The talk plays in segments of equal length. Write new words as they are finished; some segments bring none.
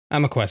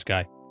I'm a quest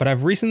guy, but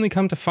I've recently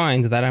come to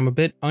find that I'm a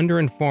bit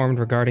underinformed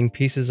regarding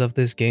pieces of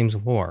this game's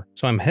lore,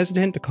 so I'm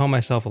hesitant to call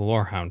myself a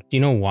lore hound. Do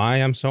you know why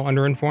I'm so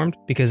underinformed?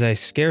 Because I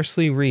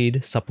scarcely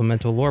read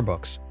supplemental lore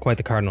books. Quite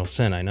the cardinal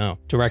sin, I know.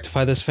 To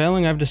rectify this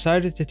failing, I've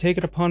decided to take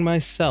it upon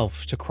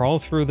myself to crawl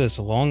through this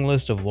long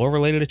list of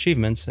lore-related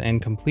achievements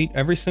and complete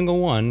every single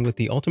one, with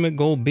the ultimate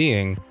goal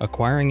being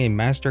acquiring a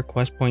master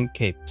quest point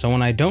cape. So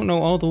when I don't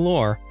know all the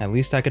lore, at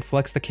least I could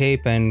flex the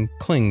cape and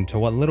cling to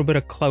what little bit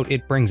of clout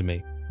it brings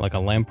me. Like a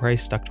lamprey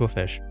stuck to a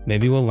fish.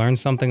 Maybe we'll learn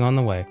something on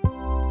the way.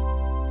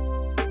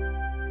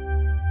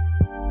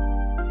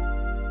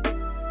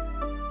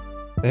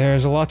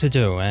 There's a lot to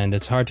do, and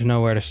it's hard to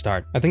know where to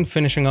start. I think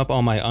finishing up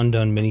all my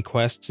undone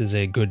mini-quests is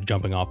a good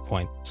jumping off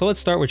point. So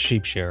let's start with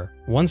Sheep Shearer.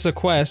 Once a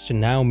quest,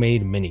 now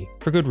made mini.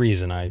 For good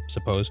reason, I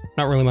suppose.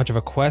 Not really much of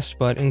a quest,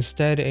 but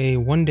instead a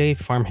one-day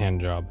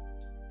farmhand job.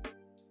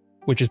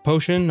 Witch's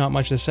Potion, not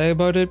much to say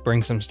about it,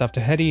 bring some stuff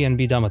to Hetty and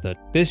be done with it.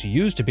 This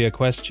used to be a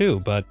quest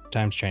too, but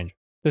times change.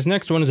 This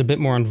next one is a bit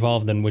more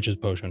involved than Witch's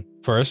Potion.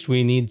 First,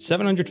 we need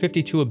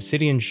 752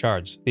 obsidian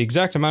shards. The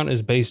exact amount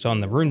is based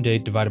on the rune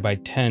date divided by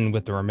 10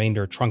 with the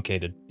remainder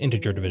truncated,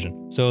 integer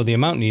division. So the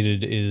amount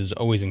needed is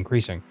always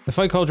increasing. The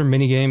Fight Cauldron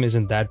minigame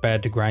isn't that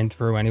bad to grind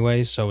through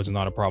anyway, so it's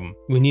not a problem.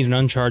 We need an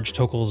uncharged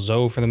Tokal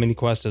Zo for the mini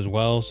quest as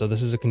well, so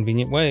this is a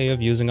convenient way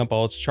of using up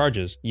all its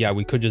charges. Yeah,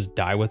 we could just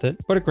die with it,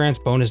 but it grants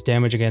bonus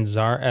damage against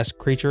Zar-esque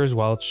creatures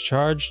while it's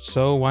charged,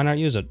 so why not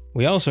use it?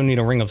 We also need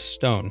a Ring of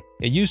Stone.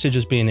 It used to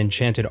just be an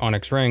enchanted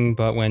onyx ring,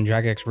 but when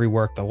Jagex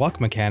reworked the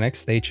luck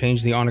mechanics, they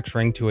changed the onyx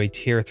ring to a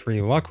tier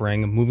 3 luck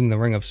ring, moving the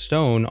Ring of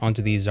Stone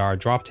onto the Zar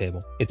drop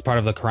table. It's part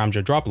of the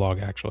Karamja drop log,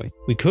 actually.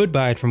 We could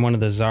buy it from one of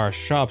the Zar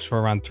shops for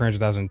around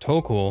 300,000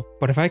 Tokul,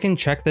 but if I can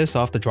check this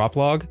off the drop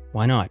log,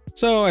 why not?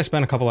 So I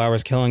spent a couple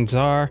hours killing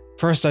Zar.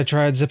 First I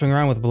tried zipping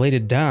around with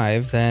Bladed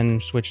Dive, then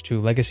switched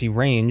to Legacy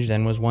Ranged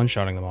and was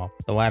one-shotting them all.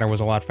 The latter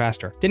was a lot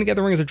faster. Didn't get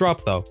the ring as a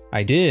drop though.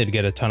 I did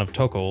get a ton of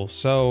Tokul,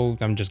 so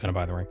I'm just gonna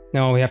buy the ring.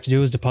 Now all we have to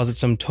do is deposit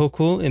some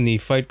Tokul in the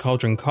Fight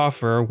Cauldron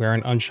coffer, wear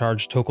an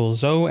uncharged Tokal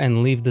Zo,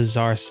 and leave the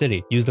Zar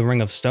city. Use the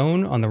Ring of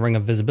Stone on the Ring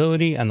of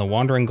Visibility, and the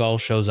Wandering Gull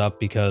shows up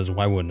because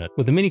why wouldn't it?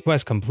 With the mini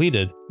quest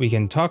completed, we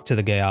can talk to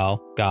the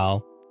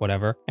Gal,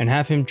 whatever, and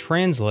have him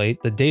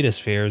translate the data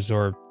spheres,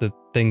 or the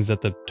things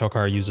that the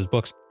Tokar uses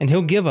books, and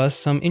he'll give us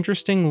some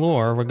interesting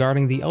lore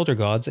regarding the Elder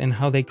Gods and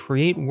how they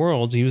create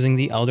worlds using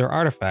the Elder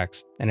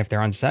artifacts. And if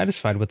they're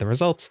unsatisfied with the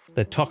results,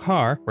 the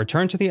Tokar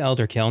return to the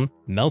Elder Kiln,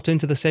 melt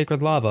into the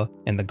sacred lava,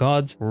 and the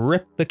gods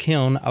rip the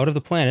kiln out of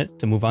the planet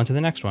to move on to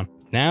the next one.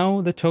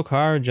 Now, the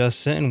Tokar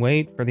just sit and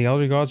wait for the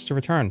Elder Gods to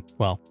return.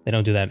 Well, they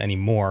don't do that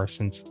anymore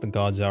since the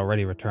gods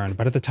already returned,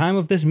 but at the time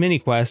of this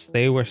mini-quest,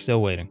 they were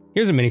still waiting.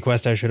 Here's a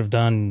mini-quest I should have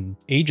done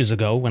ages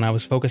ago when I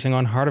was focusing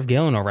on Heart of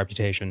Galenor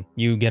reputation.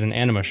 You get an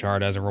anima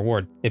shard as a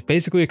reward. It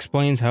basically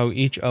explains how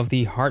each of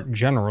the Heart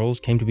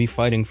Generals came to be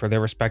fighting for their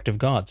respective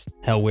gods.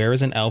 Helwyr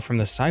is an elf from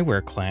the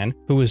Cywyr clan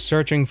who was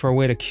searching for a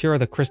way to cure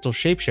the crystal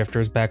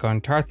shapeshifters back on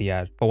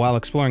Tarthiad, but while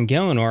exploring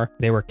Galenor,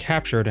 they were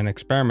captured and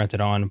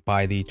experimented on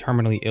by the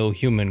terminally ill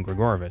human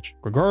Grigorovich.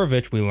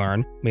 Grigorovich, we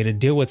learn, made a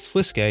deal with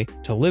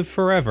Sliske to live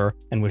forever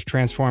and was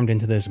transformed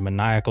into this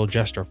maniacal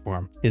jester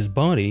form, his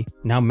body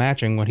now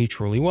matching what he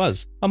truly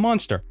was, a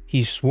monster.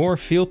 He swore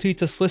fealty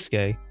to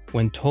Sliske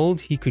when told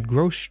he could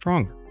grow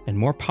stronger and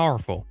more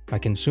powerful by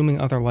consuming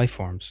other life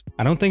forms.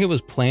 I don't think it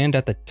was planned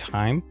at the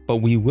time, but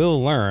we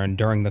will learn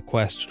during the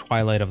quest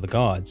Twilight of the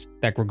Gods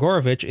that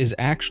Grigorovich is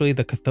actually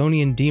the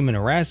Chthonian demon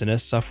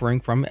Erasmus suffering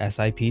from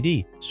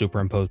SIPD,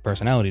 superimposed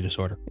personality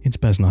disorder. It's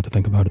best not to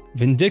think about it.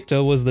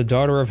 Vindicta was the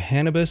daughter of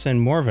Hannibus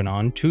and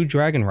Morvennon, two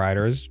dragon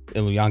riders,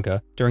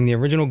 Ilyanka, during the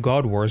original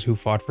God Wars who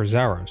fought for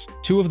Zaros.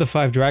 2 of the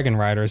 5 dragon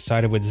riders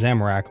sided with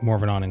Zamorak,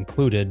 Morvennon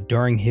included,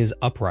 during his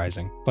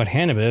uprising, but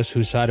Hannibus,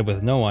 who sided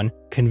with no one,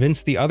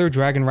 convinced the other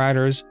dragon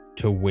riders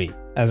to wait.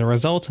 As a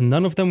result,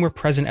 none of them were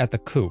present at the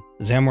coup.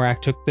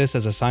 Zamorak took this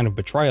as a sign of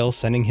betrayal,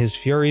 sending his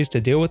Furies to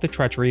deal with the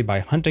treachery by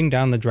hunting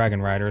down the Dragon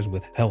Riders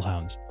with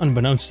Hellhounds.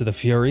 Unbeknownst to the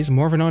Furies,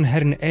 Morvennon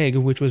had an egg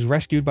which was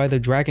rescued by the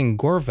dragon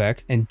Gorvek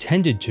and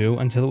tended to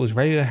until it was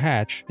ready to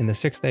hatch in the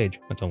 6th age.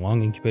 That's a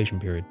long incubation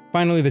period.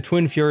 Finally, the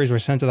twin Furies were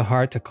sent to the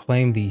Heart to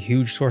claim the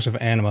huge source of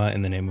anima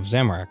in the name of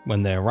Zamorak.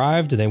 When they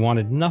arrived, they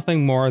wanted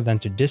nothing more than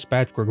to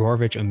dispatch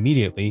Grigorovich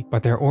immediately,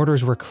 but their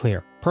orders were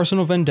clear.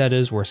 Personal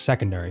vendettas were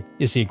secondary.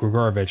 You see,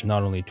 Grigorovich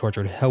not only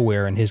tortured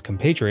Helwyr and his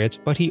compatriots,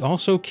 but he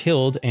also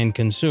killed and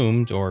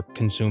consumed, or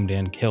consumed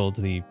and killed,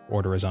 the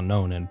order is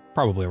unknown and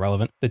probably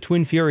irrelevant, the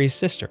Twin Furies'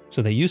 sister.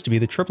 So they used to be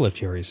the Triplet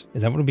Furies.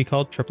 Is that what it would be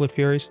called? Triplet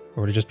Furies?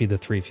 Or would it just be the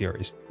 3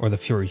 Furies? Or the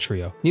Fury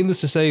Trio? Needless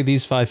to say,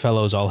 these 5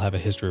 fellows all have a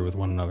history with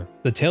one another.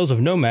 The Tales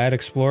of Nomad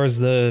explores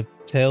the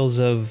Tales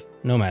of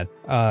Nomad.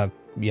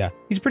 yeah,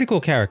 he's a pretty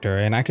cool character,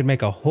 and I could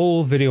make a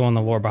whole video on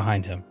the lore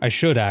behind him. I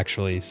should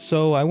actually,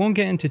 so I won't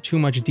get into too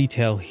much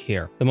detail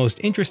here. The most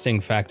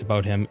interesting fact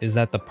about him is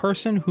that the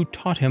person who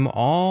taught him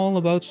all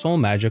about soul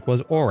magic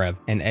was Oreb,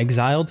 an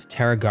exiled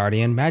Terra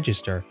Guardian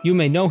Magister. You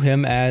may know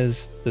him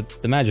as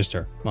the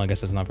Magister. Well, I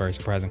guess that's not very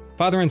surprising.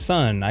 Father and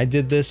son, I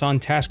did this on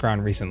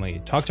Taskground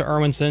recently. Talk to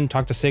Erwinson,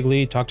 talk to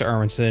Sigly, talk to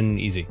Erwinson,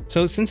 easy.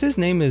 So since his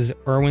name is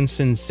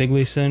Erwinson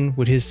Siglyson,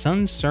 would his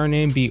son's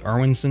surname be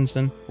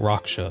Erwinsonson?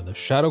 Raksha, the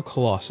Shadow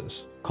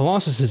Colossus.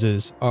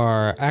 Colossuses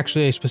are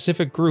actually a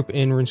specific group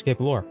in RuneScape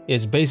lore.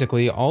 It's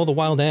basically all the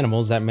wild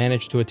animals that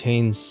manage to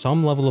attain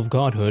some level of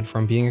godhood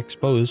from being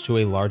exposed to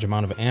a large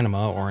amount of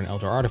anima or an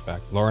elder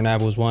artifact.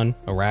 Lorinab was one,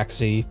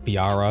 Araxi,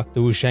 Piara, the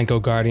Wushenko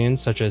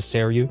guardians such as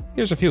Seryu.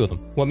 Here's a few of them.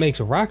 What makes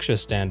Raksha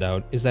stand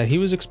out is that he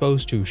was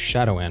exposed to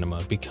shadow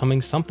anima,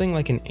 becoming something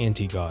like an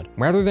anti-god.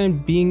 Rather than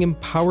being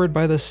empowered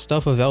by the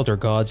stuff of elder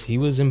gods, he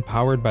was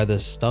empowered by the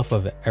stuff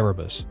of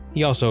Erebus.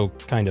 He also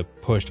kind of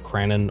pushed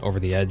Cranon over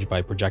the edge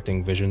by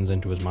projecting visions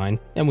into his mind,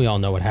 and we all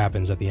know what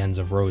happens at the ends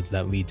of roads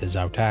that lead to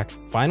Zautak.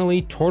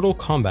 Finally, Turtle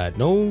Combat.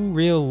 No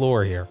real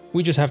lore here.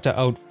 We just have to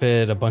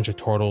outfit a bunch of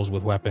turtles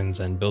with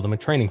weapons and build them a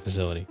training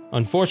facility.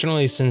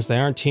 Unfortunately, since they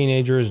aren't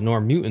teenagers nor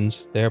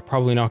mutants, they're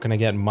probably not going to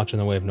get much in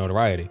the way of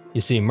notoriety.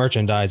 You see,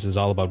 merchandise is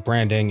all about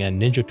branding,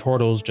 and Ninja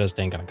Turtles just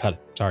ain't gonna cut it.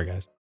 Sorry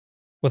guys.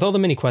 With all the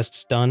mini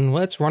quests done,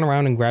 let's run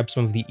around and grab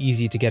some of the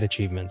easy to get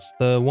achievements,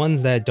 the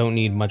ones that don't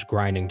need much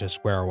grinding to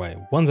square away,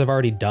 ones I've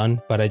already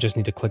done, but I just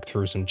need to click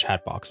through some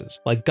chat boxes.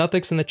 Like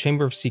Guthix in the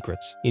Chamber of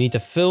Secrets. You need to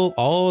fill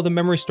all the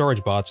memory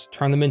storage bots,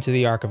 turn them into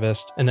the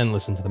Archivist, and then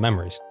listen to the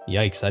memories.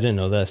 Yikes, I didn't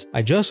know this.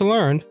 I just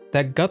learned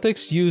that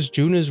Guthix used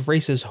Juna's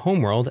race's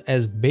homeworld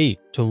as bait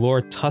to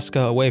lure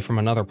Tuska away from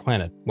another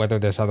planet. Whether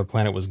this other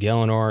planet was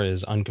Galenor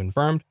is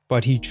unconfirmed,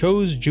 but he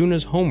chose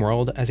Juna's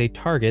homeworld as a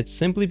target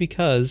simply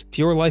because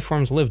fewer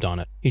lifeforms lived on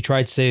it. He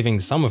tried saving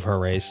some of her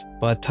race,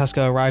 but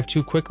Tuska arrived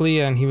too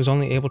quickly and he was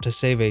only able to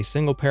save a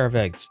single pair of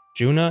eggs,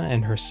 Juna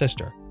and her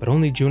sister, but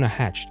only Juna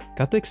hatched.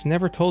 Guthix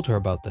never told her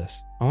about this.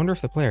 I wonder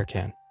if the player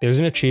can. There's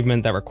an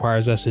achievement that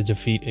requires us to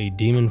defeat a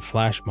demon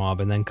flash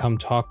mob and then come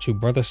talk to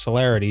Brother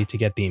Celerity to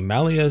get the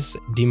Malleus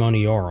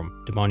Demoniorum.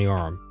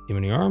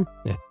 Demoniorum?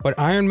 Yeah. But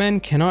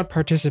Ironman cannot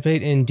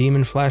participate in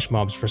demon flash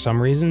mobs for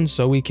some reason,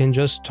 so we can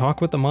just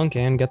talk with the monk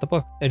and get the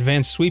book.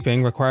 Advanced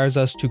Sweeping requires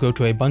us to go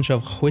to a bunch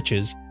of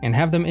witches and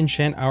have them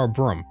enchant our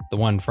broom, the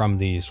one from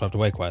the Swept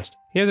Away quest.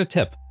 Here's a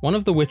tip. One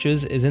of the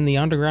witches is in the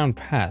underground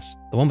pass,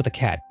 the one with the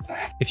cat.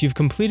 If you've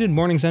completed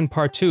Morning's End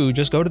Part 2,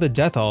 just go to the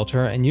Death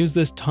Altar and use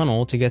this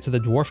tunnel to get to the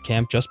dwarf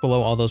camp just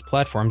below all those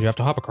platforms you have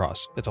to hop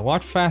across. It's a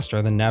lot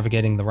faster than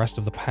navigating the rest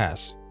of the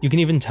pass. You can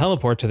even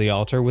teleport to the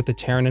altar with the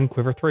Terran and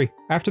Quiver 3.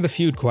 After the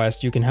feud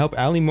quest, you can help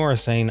Ali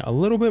Morrisane a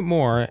little bit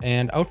more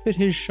and outfit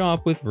his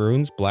shop with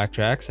runes,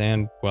 blackjacks,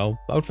 and, well,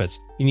 outfits.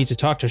 You need to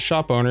talk to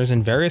shop owners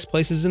in various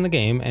places in the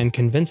game and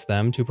convince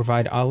them to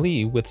provide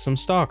Ali with some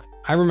stock.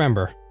 I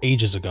remember,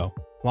 ages ago,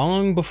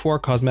 long before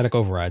cosmetic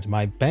overrides,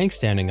 my bank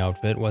standing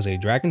outfit was a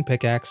dragon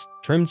pickaxe,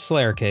 trimmed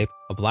slayer cape,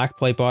 a black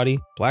plate body,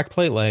 black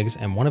plate legs,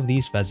 and one of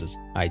these fezzes.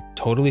 I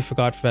totally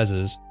forgot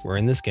fezzes were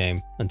in this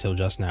game until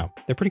just now.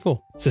 They're pretty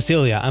cool.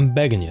 Cecilia, I'm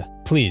begging you,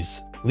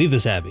 please, leave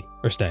this abbey.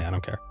 Or stay, I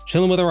don't care.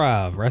 Chillin' with a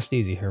Rav. Rest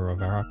easy here,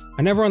 Rovera.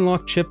 I never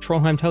unlocked Chip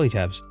Trollheim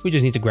teletabs. We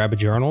just need to grab a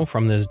journal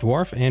from this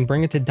dwarf and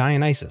bring it to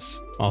Dionysus,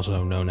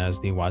 also known as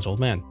the Wise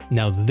Old Man.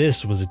 Now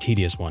this was a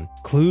tedious one.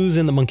 Clues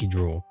in the monkey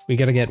drool. We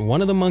gotta get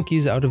one of the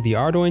monkeys out of the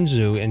Ardoin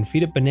Zoo and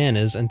feed it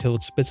bananas until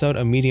it spits out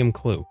a medium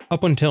clue.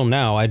 Up until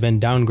now, I'd been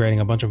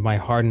downgrading a bunch of my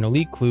hard and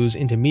elite clues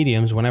into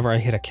mediums whenever I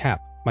hit a cap.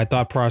 My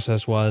thought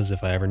process was,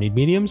 if I ever need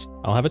mediums,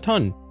 I'll have a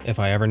ton. If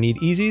I ever need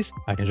easies,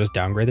 I can just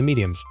downgrade the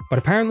mediums. But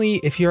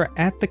apparently, if you're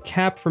at the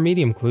cap for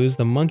medium clues,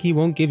 the monkey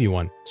won't give you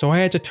one. So I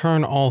had to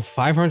turn all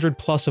 500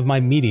 plus of my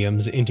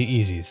mediums into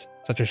easies.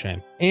 Such a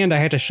shame. And I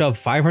had to shove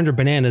 500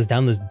 bananas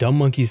down this dumb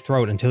monkey's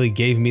throat until he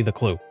gave me the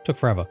clue. Took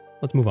forever.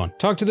 Let's move on.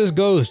 Talk to this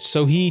ghost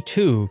so he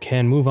too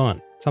can move on.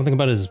 Something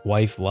about his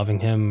wife loving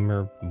him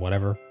or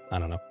whatever. I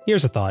don't know.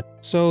 Here's a thought.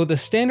 So the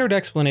standard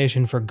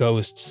explanation for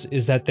ghosts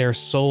is that they're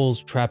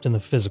souls trapped in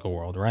the physical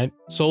world, right?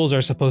 Souls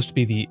are supposed to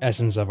be the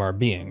essence of our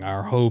being,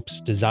 our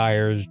hopes,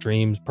 desires,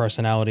 dreams,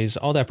 personalities,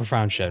 all that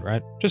profound shit,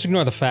 right? Just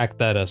ignore the fact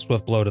that a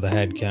swift blow to the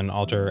head can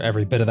alter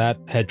every bit of that.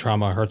 Head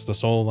trauma hurts the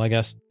soul, I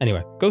guess.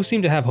 Anyway, ghosts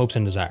seem to have hopes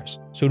and desires.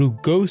 So do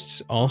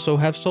ghosts also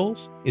have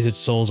souls? Is it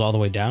souls all the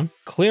way down?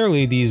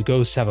 Clearly, these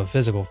ghosts have a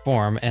physical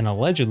form, and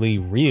allegedly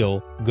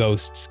real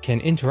ghosts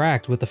can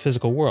interact with the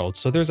physical world,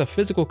 so there's a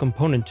physical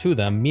component to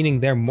them, meaning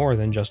they're more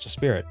than just a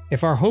spirit.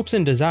 If our hopes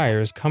and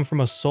desires come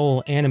from a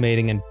soul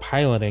animating and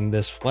piloting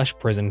this flesh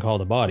prison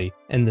called a body,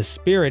 and the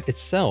spirit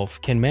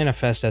itself can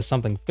manifest as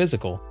something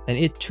physical, then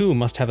it too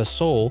must have a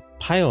soul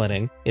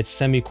piloting its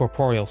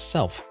semi-corporeal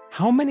self.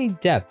 How many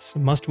deaths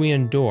must we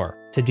endure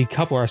to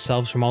decouple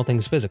ourselves from all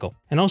things physical?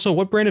 And also,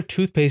 what brand of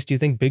toothpaste do you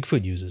think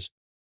Bigfoot uses?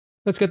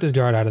 Let's get this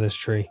guard out of this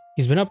tree.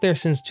 He's been up there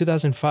since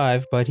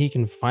 2005, but he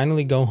can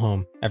finally go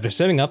home. After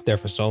sitting up there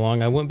for so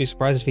long, I wouldn't be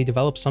surprised if he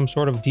developed some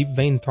sort of deep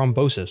vein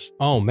thrombosis.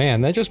 Oh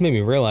man, that just made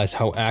me realize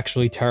how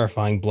actually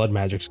terrifying blood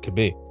magics could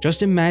be.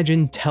 Just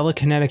imagine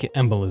telekinetic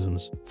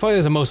embolisms.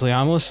 Fires are mostly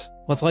harmless.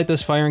 Let's light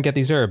this fire and get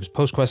these herbs.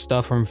 Post-quest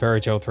stuff from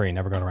Fairy Tale 3,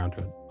 never got around to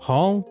it.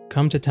 Hall,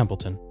 come to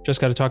Templeton. Just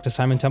gotta talk to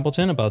Simon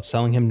Templeton about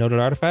selling him noted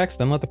artifacts,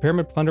 then let the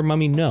Pyramid Plunder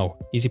Mummy know.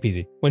 Easy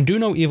peasy. When Do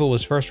No Evil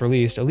was first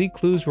released, elite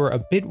clues were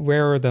a bit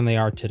rarer than they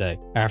are today.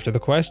 After the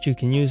quest, you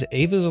can use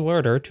Ava's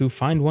Alerter to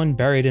find one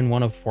buried in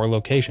one of 4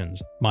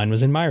 locations. Mine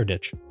was in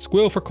Mireditch.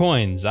 Squeal for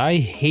coins. I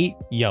hate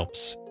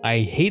Yelps.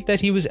 I hate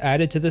that he was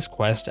added to this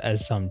quest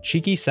as some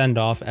cheeky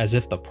send-off, as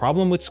if the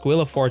problem with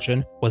Squeal of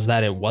Fortune was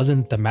that it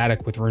wasn't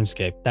thematic with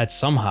RuneScape, that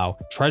somehow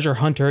Treasure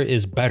Hunter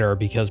is better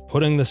because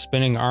putting the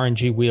spinning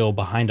RNG wheel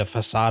behind a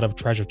facade of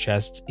treasure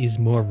chests is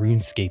more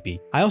RuneScapey.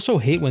 I also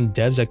hate when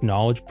devs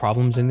acknowledge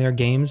problems in their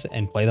games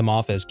and play them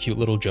off as cute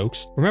little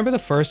jokes. Remember the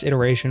first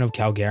iteration of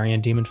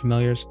Calgarian demon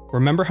familiars?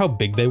 Remember how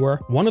big they were?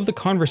 One of the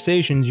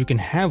conversations you can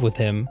have with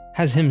him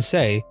has him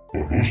say,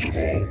 "But most of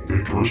all,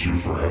 they curse you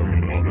for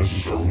having an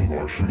unnecessarily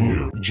large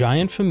familiar."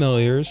 Giant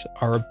familiars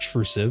are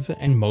obtrusive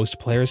and most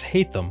players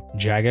hate them.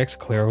 Jagex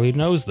clearly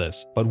knows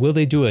this, but will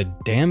they do a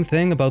damn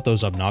thing about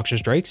those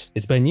obnoxious drakes?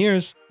 It's been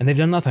years and they've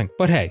done nothing.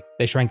 But hey,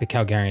 they shrank the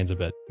Calgarians a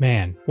bit.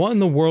 Man, what in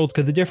the world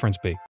could the difference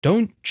be?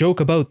 Don't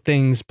joke about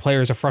things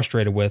players are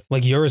frustrated with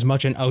like you're as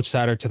much an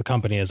outsider to the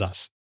company as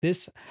us.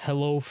 This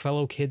hello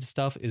fellow kid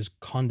stuff is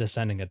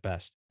condescending at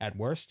best. At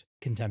worst,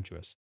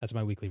 contemptuous. That's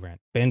my weekly rant.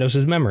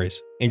 Bandos'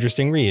 memories.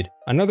 Interesting read.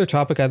 Another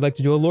topic I'd like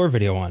to do a lore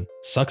video on.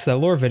 Sucks that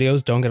lore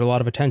videos don't get a lot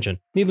of attention.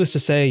 Needless to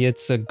say,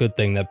 it's a good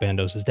thing that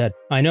Bandos is dead.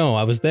 I know,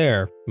 I was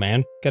there,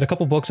 man. Get a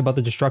couple books about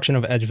the destruction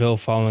of Edgeville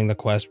following the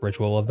quest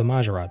Ritual of the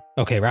Majorat.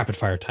 Okay, rapid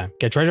fire time.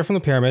 Get treasure from the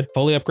pyramid,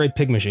 fully upgrade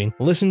Pig Machine,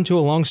 listen to a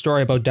long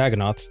story about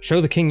Dagonoths,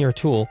 show the king your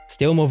tool,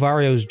 steal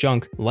Movario's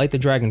junk, light the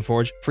Dragon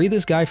Forge, free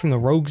this guy from the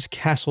Rogue's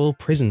Castle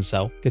prison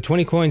cell, get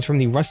 20 coins from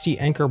the Rusty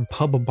Anchor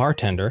pub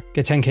bartender,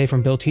 get 10k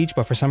from Bill Teach,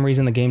 but for some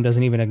reason the game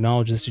doesn't even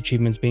acknowledge this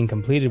achievement's being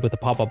completed with the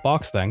pop-up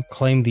box thing,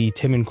 claim the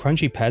Tim and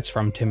Crunchy pets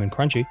from Tim and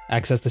Crunchy,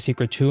 access the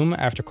secret tomb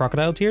after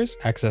Crocodile Tears,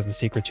 access the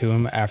secret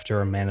tomb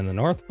after Man in the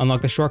North,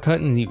 unlock the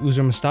shortcut in the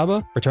Uzur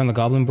Mastaba, return the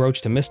Goblin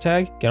Brooch to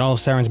Mistag, get all of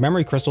Saren's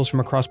memory crystals from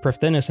across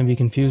Prifddinas and be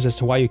confused as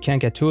to why you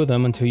can't get 2 of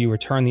them until you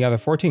return the other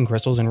 14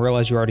 crystals and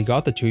realize you already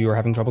got the 2 you were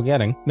having trouble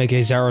getting, make a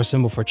Zaro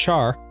symbol for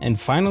Char, and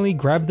finally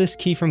grab this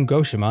key from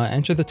Goshima,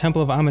 enter the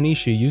Temple of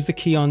Amanishi, use the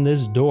key on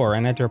this door,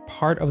 and enter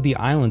part of the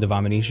island of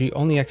Amanishi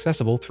only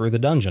accessible through the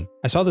dungeon.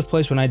 I saw this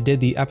place when I did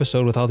the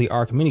episode with all the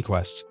Arc mini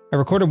quests. I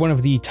recorded one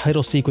of the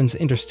title sequence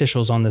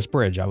interstitials on this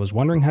bridge. I was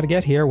wondering how to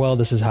get here. Well,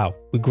 this is how.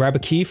 We grab a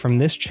key from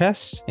this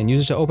chest and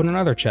use it to open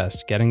another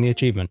chest, getting the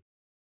achievement.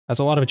 That's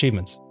a lot of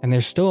achievements, and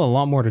there's still a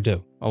lot more to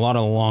do. A lot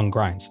of long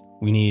grinds.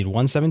 We need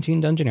 117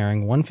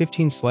 Dungeoneering,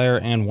 115 Slayer,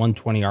 and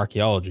 120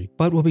 Archaeology,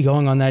 but we'll be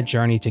going on that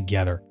journey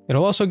together.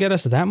 It'll also get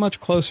us that much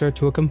closer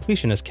to a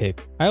completionist cape.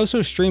 I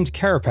also streamed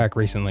Carapac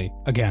recently,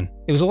 again.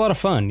 It was a lot of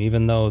fun,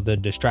 even though the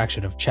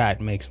distraction of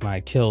chat makes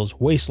my kills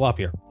way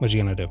sloppier. What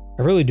you gonna do?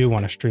 I really do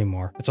want to stream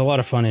more. It's a lot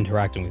of fun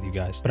interacting with you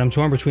guys, but I'm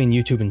torn between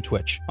YouTube and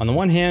Twitch. On the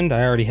one hand,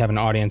 I already have an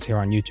audience here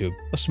on YouTube.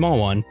 A small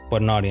one,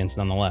 but an audience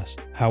nonetheless.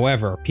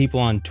 However,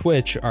 people on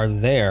Twitch are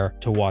there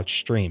to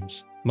watch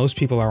streams. Most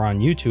people are on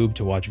YouTube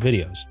to watch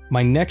videos.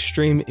 My next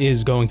stream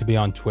is going to be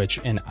on Twitch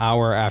an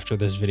hour after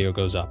this video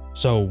goes up.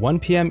 So 1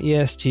 p.m.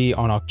 EST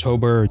on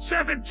October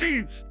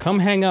 17th. Come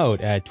hang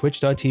out at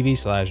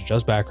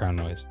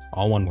twitch.tv/justbackgroundnoise.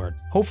 All one word.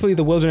 Hopefully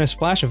the Wilderness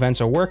Splash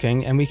events are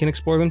working and we can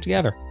explore them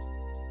together.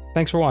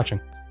 Thanks for watching.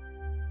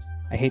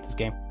 I hate this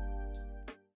game.